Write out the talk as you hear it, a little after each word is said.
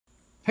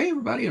Hey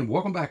everybody, and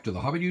welcome back to the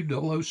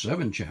HobbyNut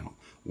 007 channel.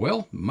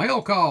 Well,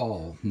 mail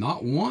call.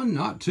 Not one,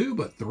 not two,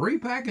 but 3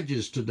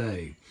 packages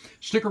today.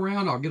 Stick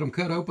around, I'll get them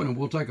cut open and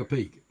we'll take a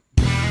peek.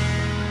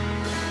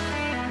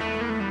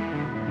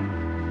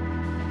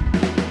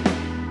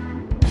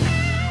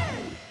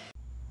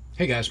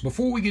 Hey guys,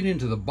 before we get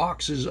into the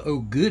boxes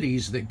of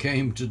goodies that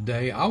came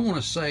today, I want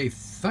to say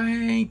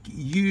thank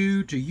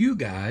you to you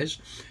guys.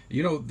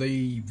 You know,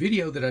 the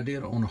video that I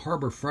did on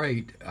Harbor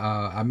Freight,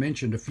 I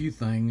mentioned a few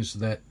things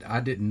that I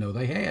didn't know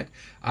they had.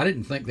 I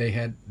didn't think they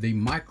had the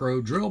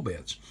micro drill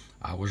bits.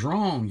 I was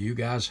wrong. You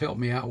guys helped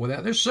me out with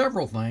that. There's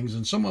several things,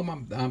 and some of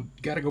them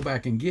I've got to go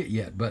back and get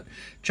yet, but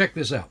check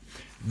this out.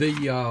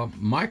 The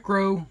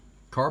micro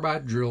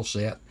carbide drill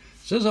set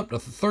says up to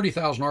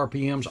 30,000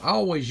 RPMs. I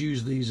always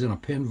use these in a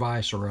pin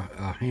vise or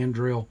a hand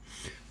drill,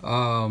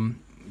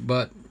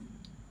 but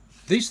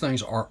these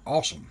things are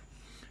awesome.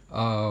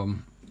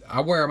 I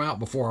wear them out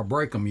before I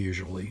break them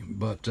usually,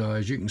 but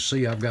as you can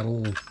see, I've got a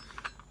little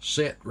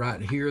set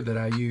right here that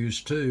I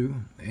use too,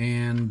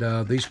 and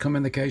these come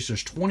in the case.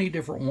 There's 20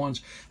 different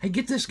ones. Hey,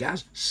 get this,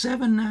 guys,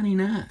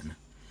 $7.99.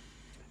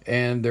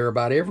 And they're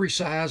about every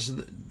size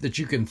that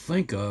you can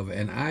think of,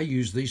 and I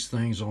use these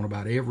things on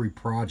about every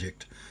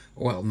project.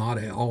 Well,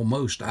 not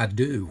almost, I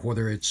do,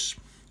 whether it's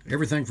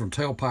everything from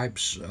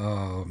tailpipes,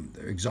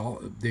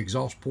 the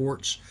exhaust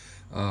ports,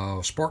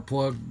 spark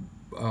plug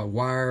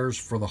wires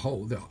for the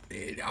whole,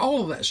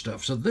 all of that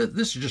stuff. So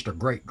this is just a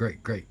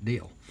great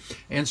deal.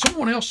 And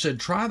someone else said,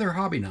 try their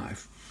hobby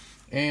knife.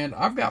 And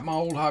I've got my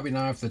old hobby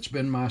knife that's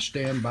been my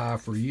standby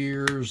for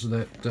years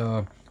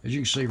that, as you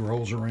can see,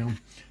 rolls around.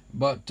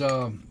 But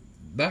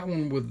that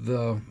one with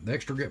the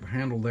extra grip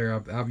handle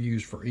there, I've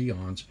used for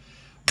eons.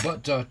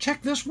 But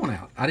check this one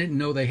out. I didn't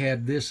know they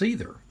had this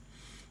either.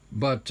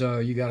 But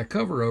you got a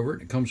cover over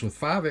it. It comes with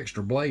 5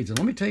 extra blades. And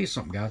let me tell you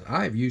something, guys.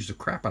 I have used the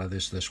crap out of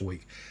this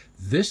week.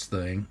 This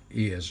thing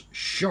is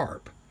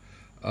sharp.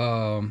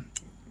 I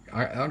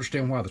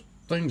understand why the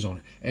thing's on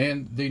it.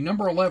 And the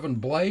number 11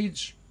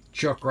 blades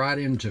chuck right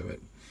into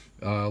it.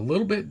 A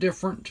little bit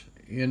different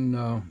in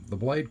the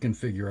blade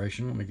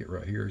configuration. Let me get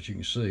right here, as you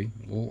can see.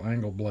 A little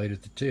angle blade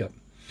at the tip.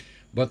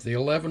 But the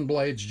 11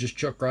 blades just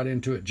chuck right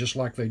into it, just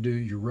like they do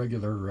your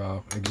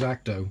regular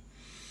X-Acto.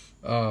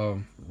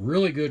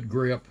 Really good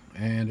grip,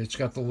 and it's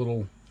got the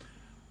little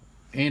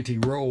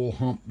anti-roll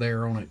hump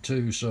there on it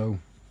too, so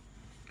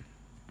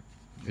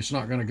it's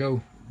not going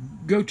to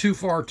go too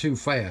far too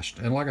fast.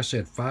 And like I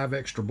said, 5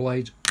 extra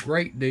blades,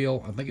 great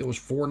deal. I think it was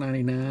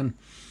 $4.99,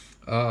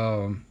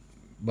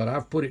 but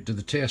I've put it to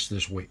the test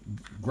this week.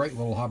 Great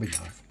little hobby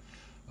knife.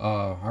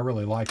 I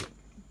really like it.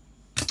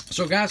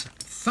 So guys,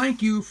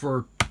 thank you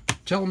for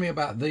telling me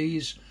about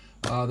these.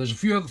 There's a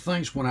few other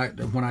things when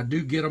I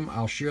do get them,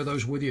 I'll share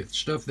those with you.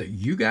 Stuff that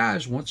you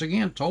guys once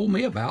again told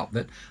me about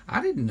that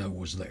I didn't know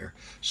was there.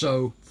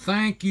 So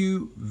thank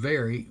you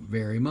very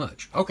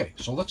much. Okay,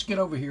 so let's get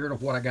over here to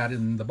what I got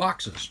in the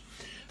boxes.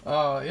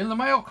 In the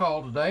mail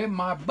call today,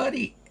 my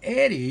buddy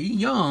Eddie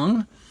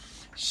Young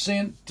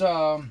sent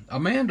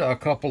Amanda a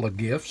couple of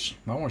gifts.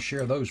 I want to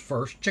share those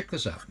first. Check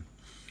this out.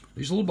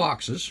 These little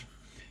boxes,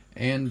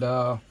 and if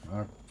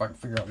I can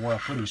figure out where I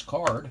put his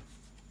card.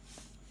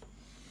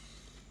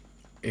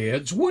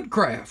 Ed's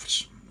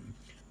Woodcrafts,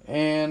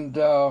 and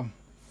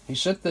he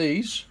sent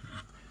these.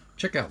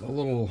 Check out the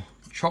little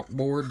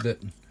chalkboard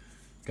that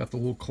got the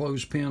little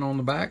clothespin on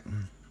the back.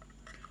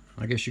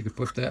 I guess you could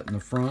put that in the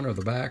front or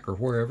the back or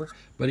wherever.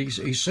 But he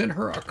sent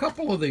her a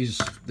couple of these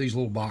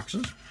little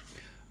boxes.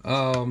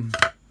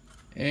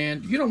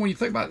 And you know, when you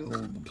think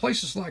about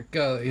places like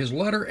his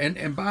letter,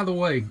 and by the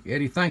way,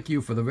 Eddie, thank you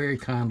for the very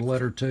kind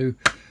letter too.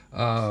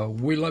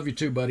 We love you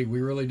too, buddy.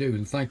 We really do,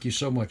 and thank you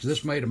so much.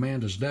 This made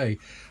Amanda's day.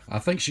 I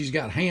think she's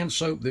got hand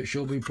soap that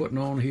she'll be putting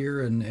on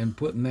here and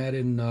putting that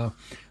in the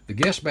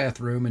guest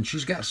bathroom, and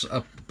she's got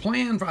a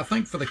plan, I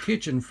think, for the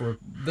kitchen for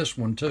this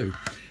one too.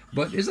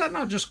 But is that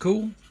not just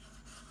cool?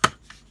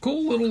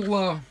 Cool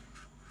little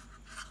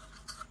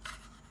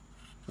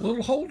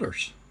little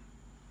holders.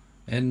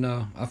 And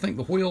I think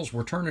the wheels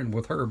were turning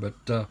with her,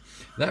 but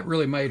that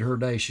really made her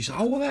day. She said,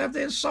 oh, well, that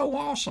is so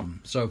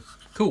awesome. So,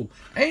 cool.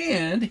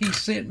 And he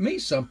sent me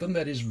something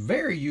that is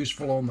very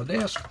useful on the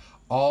desk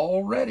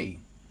already.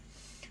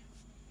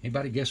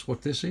 Anybody guess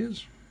what this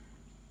is?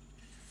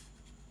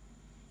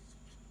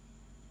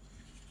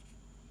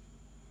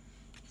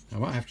 I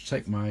might have to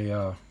take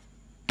my,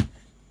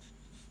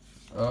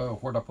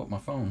 where'd I put my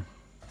phone?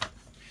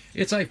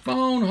 It's a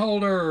phone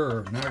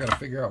holder. Now I got to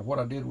figure out what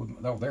I did with,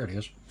 oh, there it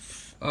is.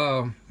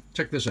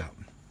 Check this out.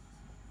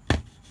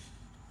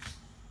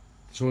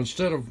 So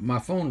instead of my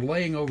phone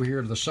laying over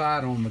here to the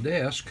side on the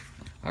desk,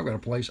 I've got a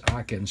place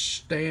I can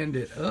stand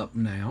it up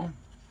now.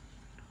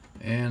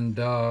 And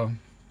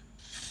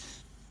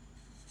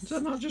is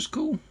that not just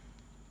cool?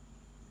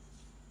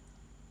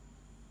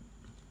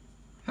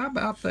 How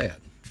about that?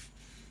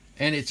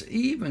 And it's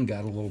even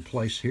got a little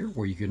place here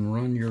where you can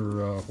run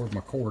your, where'd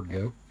my cord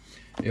go?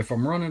 If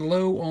I'm running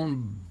low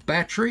on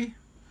battery,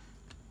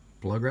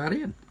 plug right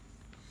in.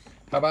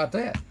 How about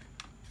that?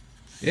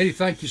 Eddie,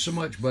 thank you so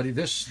much, buddy.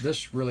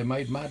 This really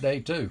made my day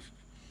too.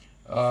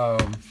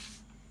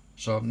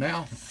 So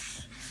now,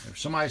 if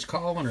somebody's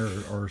calling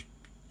or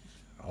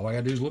all I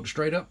gotta do is look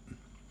straight up.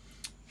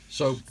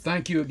 So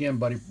thank you again,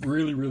 buddy.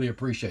 Really, really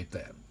appreciate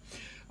that.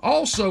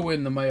 Also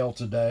in the mail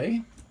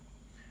today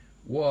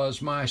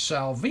was my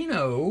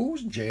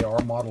Salvino's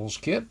JR Models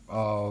kit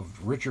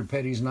of Richard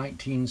Petty's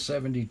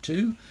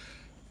 1972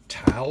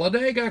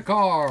 Talladega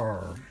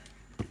car.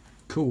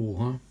 Cool,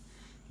 huh?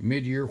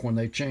 Mid-year when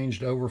they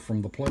changed over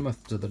from the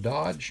Plymouth to the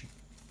Dodge.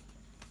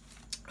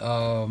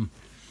 By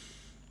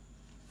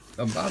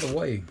the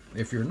way,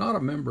 if you're not a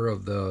member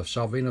of the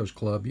Salvino's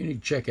Club, you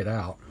need to check it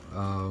out.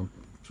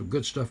 Some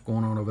good stuff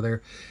going on over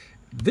there.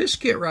 This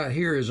kit right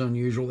here is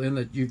unusual in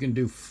that you can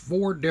do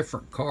 4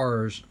 different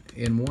cars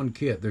in one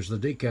kit. There's the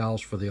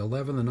decals for the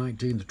 11, the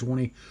 19, the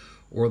 20,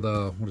 or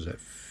the, what is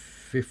that,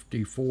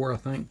 54, I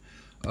think.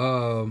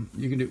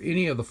 You can do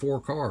any of the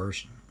 4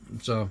 cars.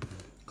 So,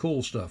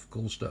 cool stuff,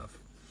 cool stuff.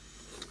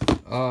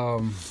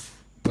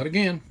 But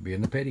again,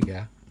 being the Petty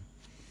guy.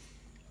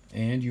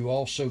 And you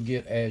also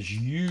get, as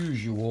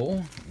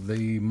usual,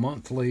 the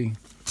monthly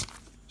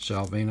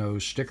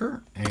Salvino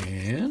sticker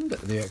and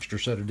the extra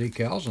set of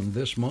decals. And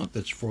this month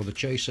it's for the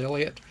Chase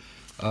Elliott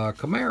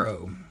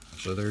Camaro.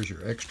 So there's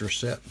your extra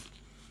set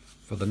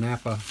for the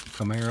Napa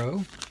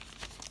Camaro.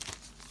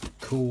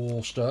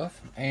 Cool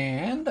stuff.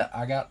 And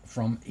I got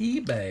from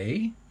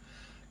eBay,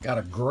 got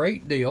a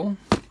great deal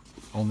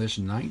on this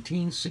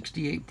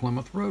 1968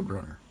 Plymouth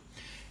Roadrunner.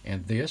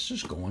 And this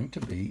is going to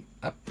be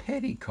a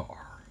Petty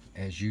car,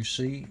 as you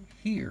see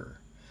here.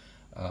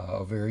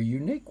 A very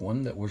unique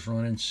one that was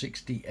running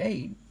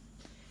 68.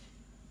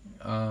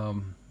 A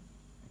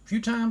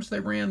few times they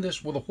ran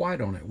this with a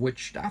white on it,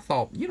 which I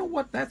thought, you know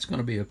what, that's going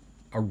to be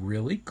a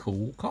really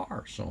cool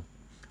car. So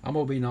I'm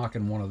going to be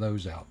knocking one of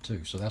those out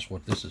too. So that's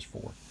what this is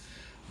for.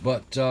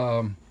 But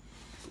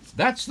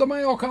that's the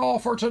mail call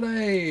for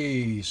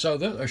today. So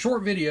a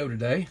short video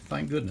today.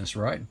 Thank goodness,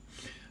 right?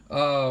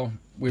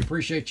 We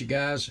appreciate you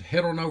guys.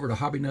 Head on over to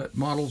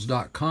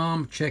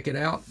HobbyNutModels.com. Check it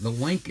out. The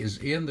link is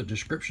in the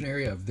description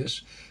area of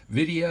this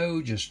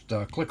video. Just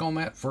click on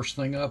that. First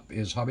thing up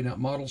is HobbyNut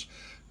Models.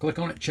 Click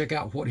on it. Check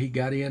out what he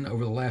got in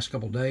over the last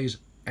couple days.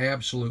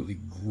 Absolutely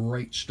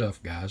great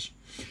stuff, guys.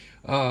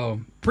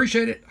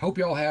 Appreciate it. Hope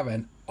y'all have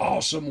an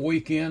awesome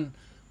weekend.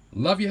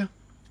 Love you.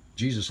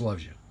 Jesus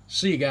loves you.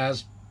 See you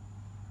guys.